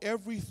of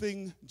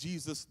everything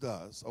Jesus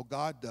does, or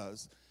God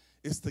does,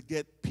 is to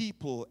get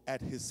people at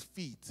his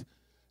feet,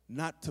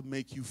 not to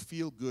make you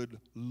feel good,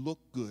 look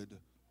good,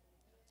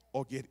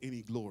 or get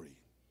any glory.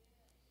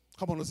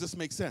 Come on, does this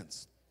make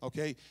sense?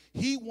 Okay?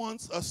 He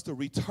wants us to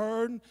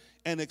return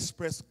and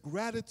express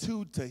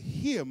gratitude to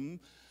him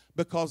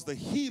because the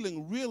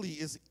healing really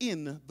is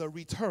in the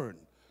return.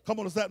 Come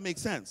on, does that make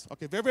sense?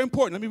 Okay, very, very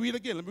important. Let me read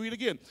again.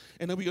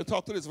 And then we're going to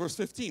talk to this. Verse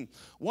 15.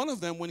 One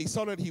of them, when he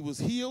saw that he was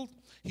healed,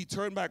 he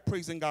turned back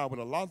praising God with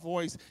a loud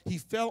voice. He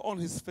fell on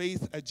his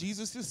face at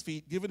Jesus'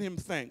 feet, giving him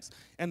thanks.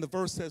 And the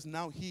verse says,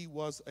 now he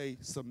was a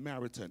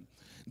Samaritan.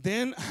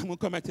 Then, we'll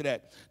come back to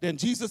that. Then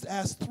Jesus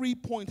asked 3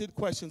 pointed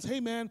questions. Hey,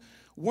 man,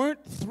 weren't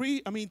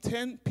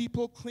 10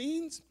 people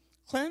cleansed?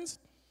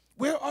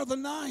 Where are the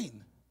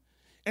 9?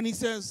 And he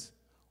says,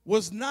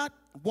 was not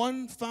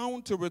one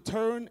found to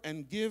return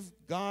and give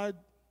God,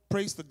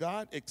 praise to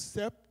God,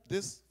 except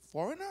this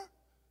foreigner?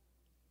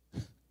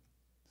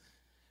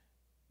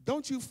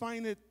 Don't you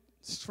find it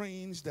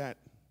strange that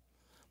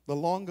the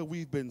longer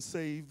we've been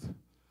saved,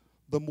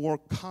 the more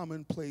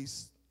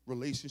commonplace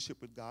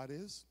relationship with God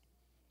is?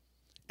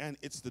 And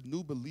it's the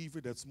new believer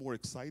that's more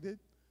excited?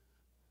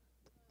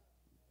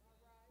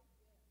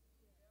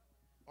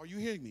 Are you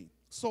hearing me?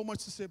 So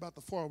much to say about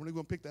the foreigner. We're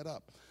going to pick that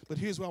up. But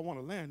here's where I want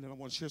to land, and I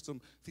want to share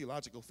some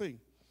theological thing.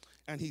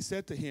 And he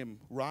said to him,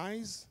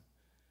 rise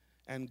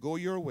and go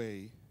your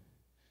way.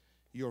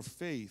 Your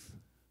faith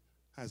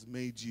has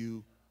made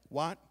you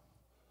what?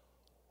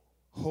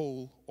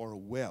 Whole or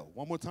well.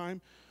 One more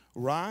time.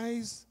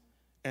 Rise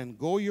and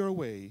go your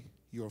way.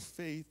 Your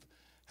faith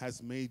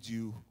has made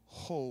you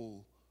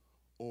whole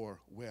or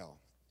well.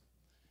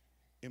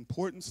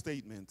 Important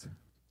statement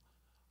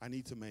I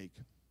need to make,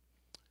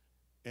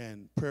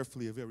 and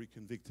prayerfully a very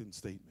convicting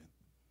statement.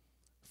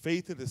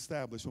 Faith is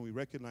established when we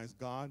recognize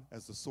God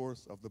as the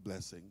source of the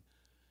blessing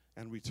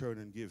and return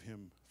and give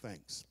him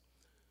thanks.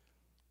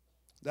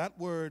 That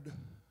word,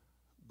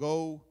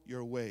 go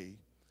your way,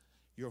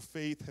 your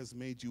faith has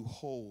made you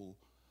whole,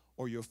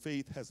 or your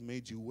faith has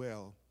made you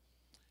well,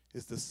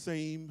 is the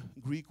same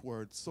Greek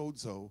word,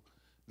 sozo,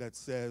 that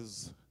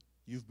says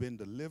you've been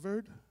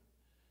delivered,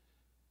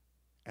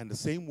 and the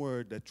same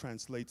word that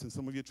translates in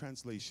some of your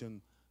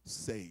translation,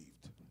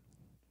 saved.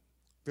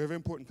 Very, very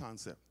important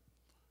concept.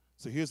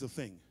 So here's the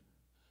thing.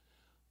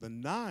 The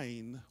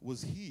 9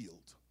 was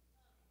healed,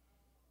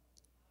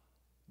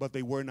 but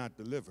they were not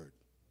delivered.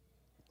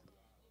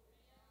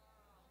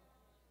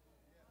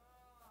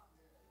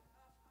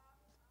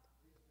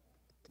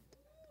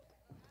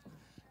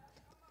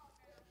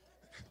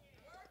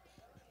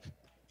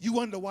 You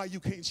wonder why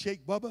you can't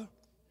shake Bubba?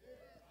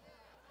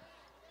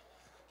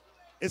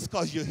 It's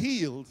because you're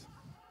healed,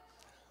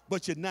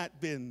 but you're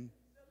not been,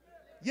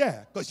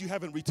 because you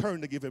haven't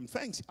returned to give him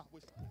thanks.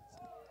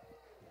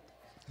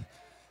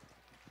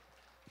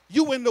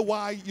 You wonder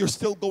why you're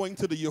still going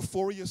to the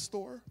Euphoria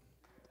store?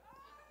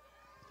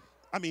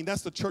 I mean,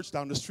 that's the church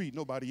down the street,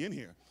 nobody in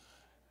here.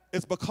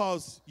 It's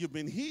because you've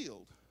been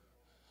healed,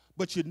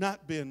 but you've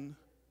not been,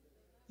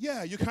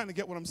 you kind of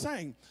get what I'm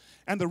saying.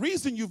 And the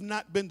reason you've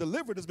not been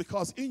delivered is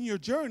because in your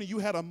journey you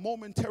had a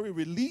momentary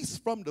release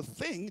from the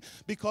thing,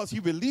 because he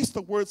released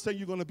the word saying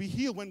you're going to be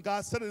healed. When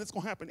God said it, it's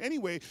going to happen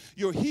anyway.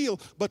 You're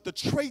healed, but the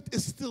trait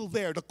is still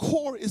there. The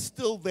core is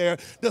still there.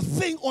 The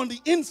thing on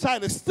the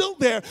inside is still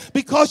there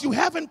because you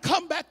haven't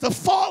come back to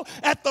fall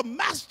at the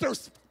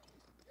master's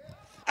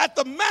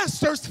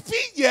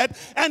feet yet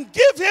and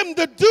give him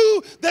the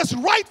due that's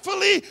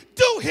rightfully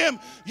due him.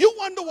 You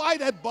wonder why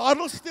that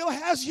bottle still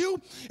has you?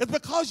 It's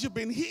because you've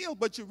been healed,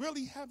 but you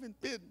really haven't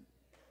been.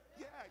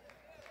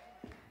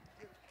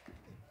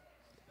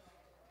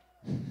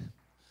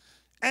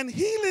 And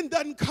healing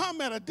doesn't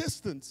come at a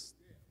distance.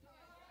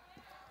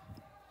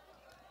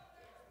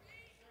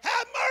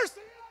 Have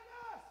mercy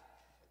on us.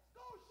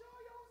 Go show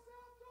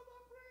yourself to the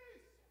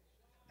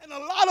priest. And a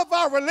lot of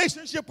our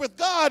relationship with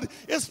God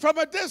is from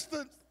a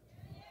distance.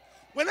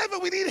 Whenever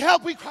we need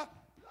help, we cry, Lord,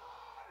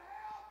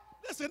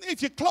 help. Listen,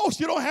 if you're close,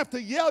 you don't have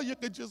to yell. You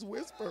can just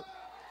whisper.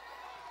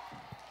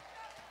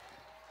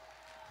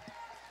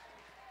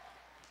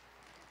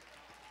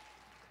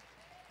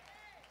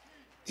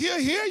 He'll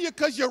hear you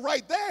because you're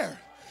right there.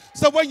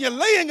 So when you're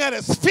laying at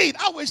his feet,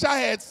 I wish I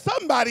had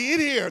somebody in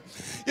here.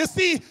 You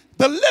see,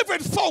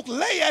 delivered folk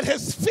lay at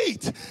his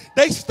feet.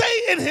 They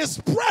stay in his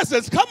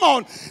presence. Come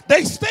on.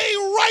 They stay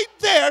right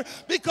there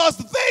because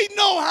they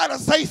know how to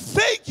say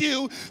thank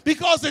you,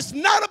 because it's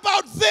not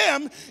about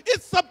them.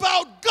 It's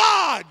about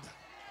God.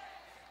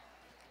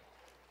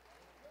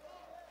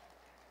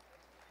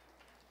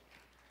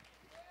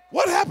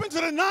 What happened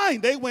to the 9?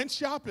 They went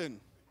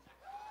shopping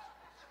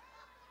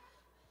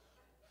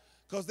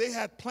because they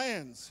had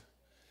plans.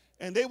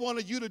 And they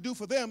wanted you to do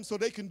for them so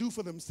they can do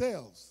for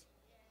themselves.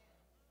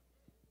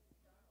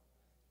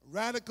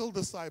 Radical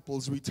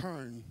disciples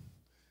return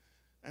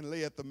and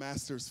lay at the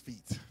master's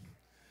feet.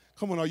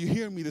 Come on, are you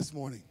hearing me this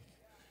morning?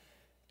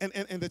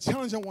 And the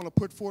challenge I want to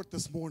put forth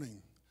this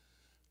morning,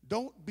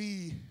 don't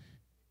be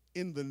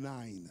in the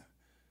 9.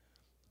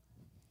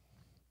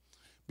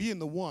 Be in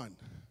the 1.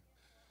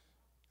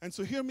 And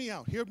so hear me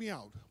out.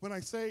 When I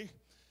say,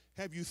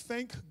 have you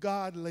thanked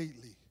God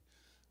lately?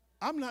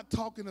 I'm not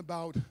talking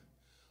about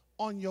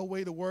on your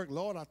way to work,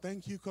 Lord, I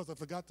thank you because I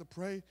forgot to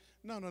pray.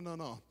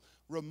 No.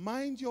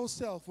 Remind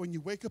yourself when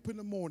you wake up in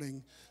the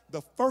morning,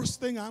 the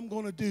first thing I'm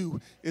going to do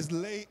is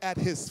lay at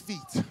his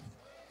feet.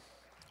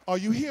 Are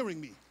you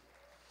hearing me?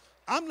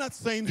 I'm not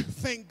saying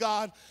thank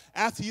God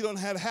after you done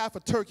had half a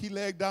turkey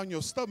leg down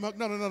your stomach.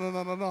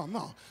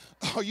 No.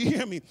 Oh, you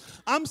hear me?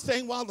 I'm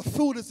saying while the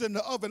food is in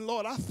the oven,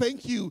 Lord, I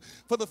thank you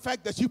for the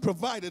fact that you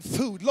provided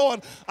food.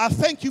 Lord, I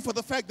thank you for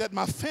the fact that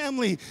my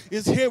family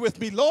is here with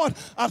me. Lord,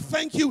 I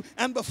thank you.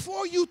 And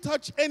before you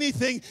touch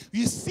anything,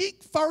 you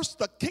seek first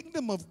the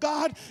kingdom of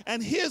God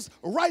and his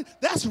right.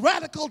 That's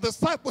radical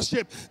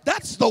discipleship.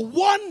 That's the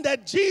one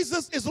that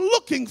Jesus is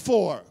looking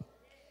for.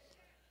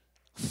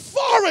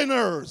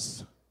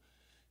 Foreigners.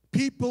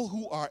 People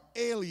who are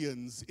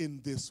aliens in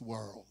this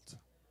world.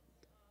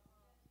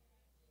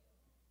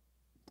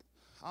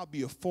 I'll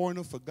be a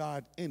foreigner for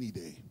God any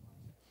day.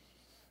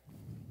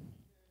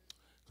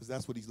 Because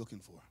that's what he's looking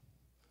for.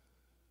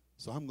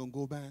 So I'm going to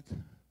go back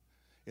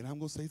and I'm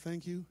going to say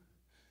thank you.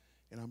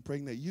 And I'm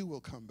praying that you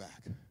will come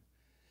back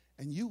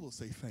and you will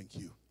say thank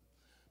you.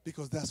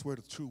 Because that's where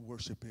the true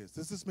worship is.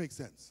 Does this make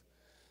sense?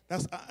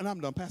 And I'm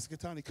done. Pastor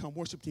Kotane, come.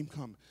 Worship team,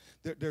 come.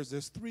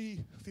 There's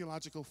 3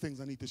 theological things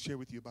I need to share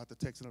with you about the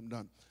text, and I'm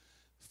done.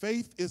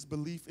 Faith is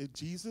belief in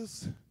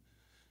Jesus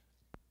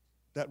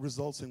that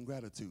results in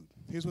gratitude.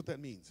 Here's what that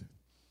means.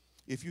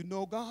 If you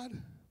know God,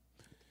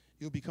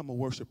 you'll become a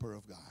worshiper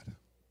of God,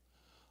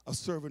 a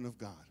servant of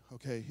God.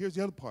 Okay, here's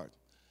the other part.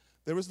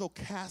 There is no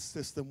caste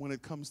system when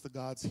it comes to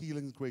God's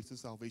healing, grace, and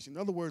salvation.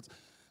 In other words,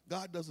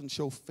 God doesn't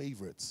show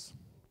favorites.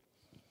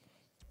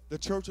 The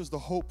church is the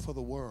hope for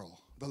the world.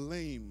 The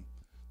lame,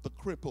 the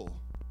cripple,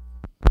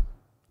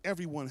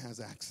 everyone has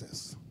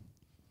access.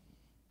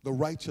 The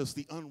righteous,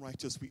 the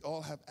unrighteous, we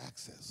all have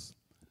access.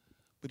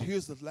 But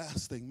here's the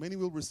last thing. Many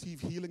will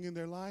receive healing in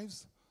their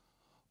lives.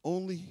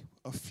 Only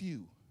a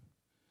few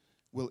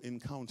will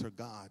encounter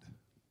God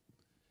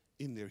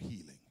in their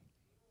healing.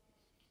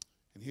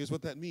 And here's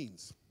what that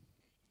means.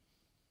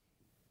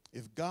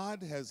 If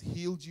God has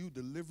healed you,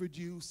 delivered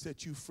you,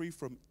 set you free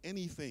from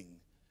anything,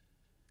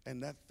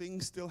 and that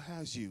thing still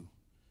has you,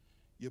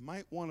 you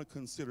might want to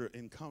consider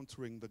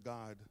encountering the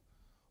God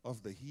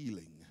of the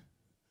healing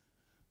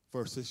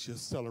versus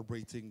just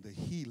celebrating the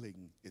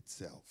healing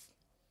itself.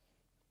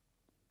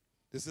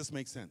 Does this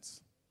make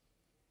sense?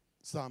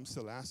 So I'm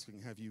still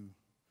asking, have you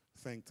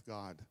thanked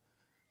God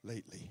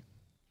lately?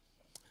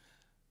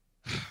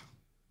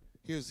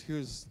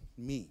 Here's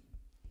me.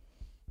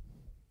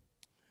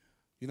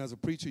 You know, as a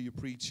preacher, you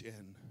preach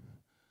and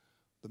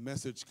the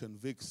message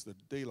convicts the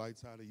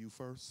daylights out of you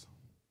first.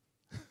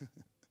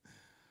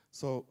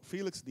 So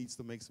Felix needs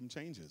to make some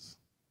changes.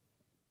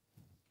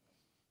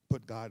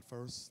 Put God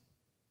first,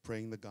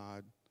 praying to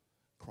God,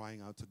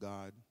 crying out to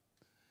God,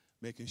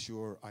 making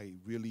sure I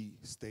really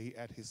stay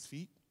at his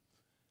feet,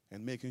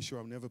 and making sure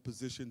I'm never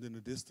positioned in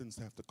the distance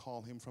to have to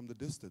call him from the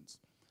distance,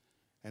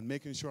 and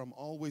making sure I'm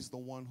always the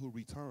one who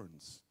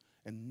returns,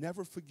 and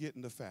never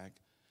forgetting the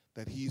fact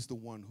that he's the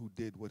one who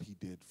did what he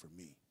did for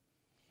me.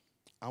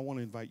 I want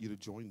to invite you to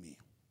join me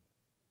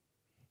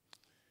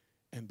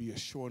and be a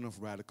sure enough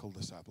radical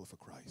disciple for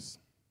Christ.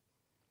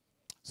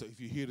 So if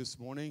you're here this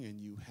morning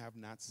and you have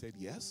not said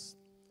yes,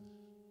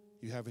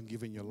 you haven't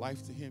given your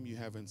life to him, you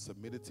haven't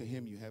submitted to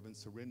him, you haven't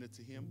surrendered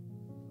to him,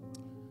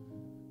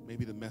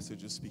 maybe the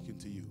message is speaking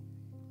to you.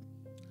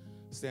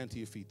 Stand to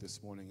your feet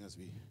this morning as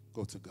we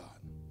go to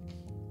God.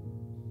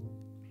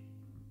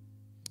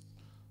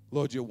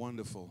 Lord, you're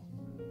wonderful.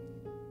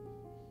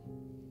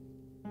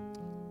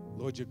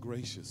 Lord, you're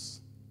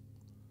gracious.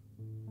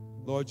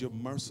 Lord, you're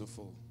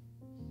merciful.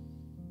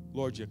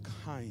 Lord, you're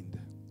kind.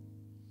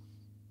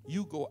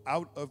 You go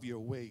out of your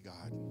way,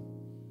 God,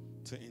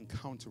 to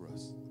encounter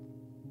us.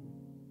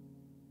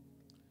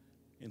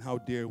 And how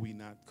dare we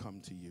not come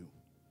to you?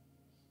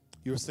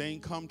 You're saying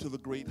come to the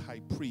great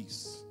high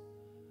priest,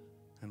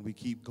 and we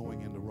keep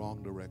going in the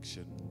wrong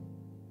direction.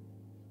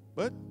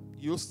 But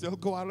you'll still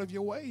go out of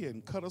your way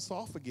and cut us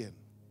off again.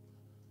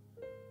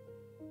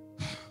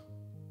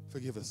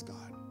 Forgive us,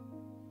 God.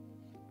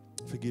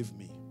 Forgive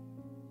me.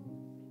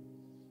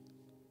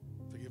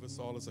 Forgive us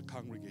all as a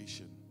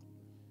congregation.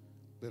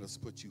 Let us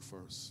put you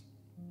first.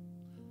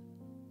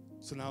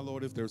 So now,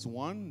 Lord, if there's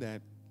one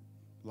that,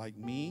 like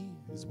me,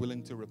 is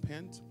willing to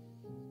repent,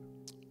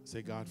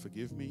 say, God,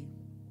 forgive me.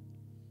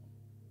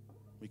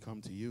 We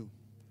come to you.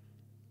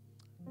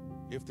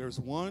 If there's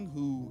one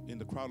who, in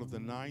the crowd of the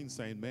 9,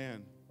 saying,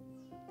 man,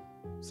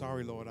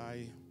 sorry, Lord,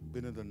 I've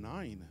been in the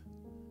 9.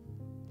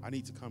 I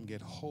need to come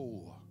get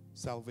whole,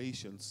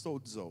 salvation,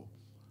 sozo,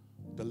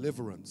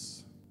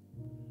 deliverance.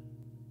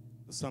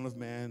 The Son of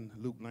Man,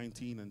 Luke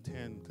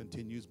 19:10,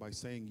 continues by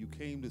saying, you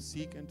came to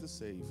seek and to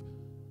save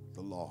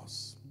the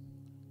lost.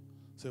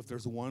 So if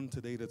there's one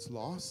today that's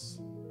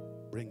lost,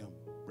 bring them,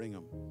 bring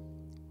them.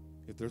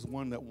 If there's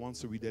one that wants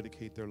to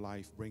rededicate their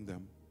life, bring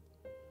them.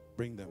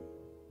 Bring them.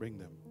 Bring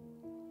them.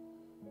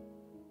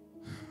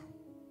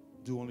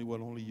 Do only what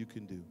only you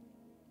can do.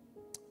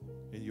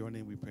 In your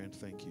name we pray and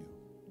thank you.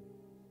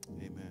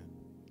 Amen.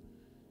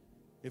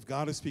 If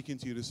God is speaking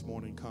to you this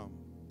morning, come.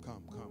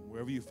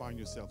 Wherever you find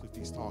yourself, if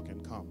he's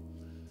talking, come.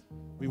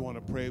 We want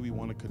to pray. We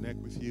want to connect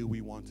with you.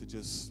 We want to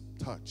just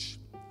touch.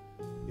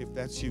 If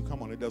that's you,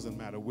 come on. It doesn't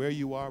matter where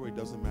you are. It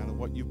doesn't matter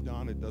what you've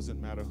done. It doesn't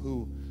matter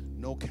who.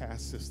 No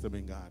caste system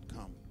in God.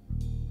 Come.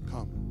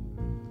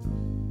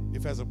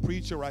 If as a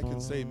preacher I can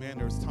say, man,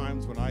 there's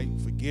times when I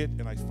forget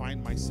and I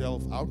find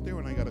myself out there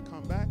and I got to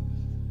come back.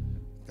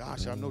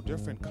 Gosh, I'm no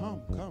different.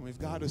 Come. If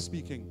God is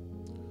speaking,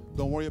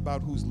 don't worry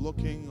about who's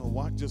looking or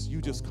what.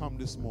 You just come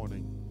this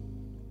morning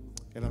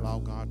and allow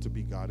God to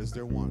be God. Is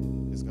there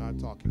one? Is God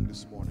talking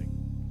this morning?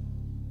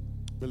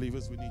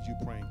 Believers, we need you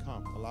praying.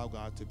 Come. Allow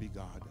God to be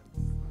God.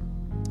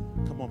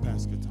 Come on,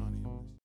 Pastor Kotane.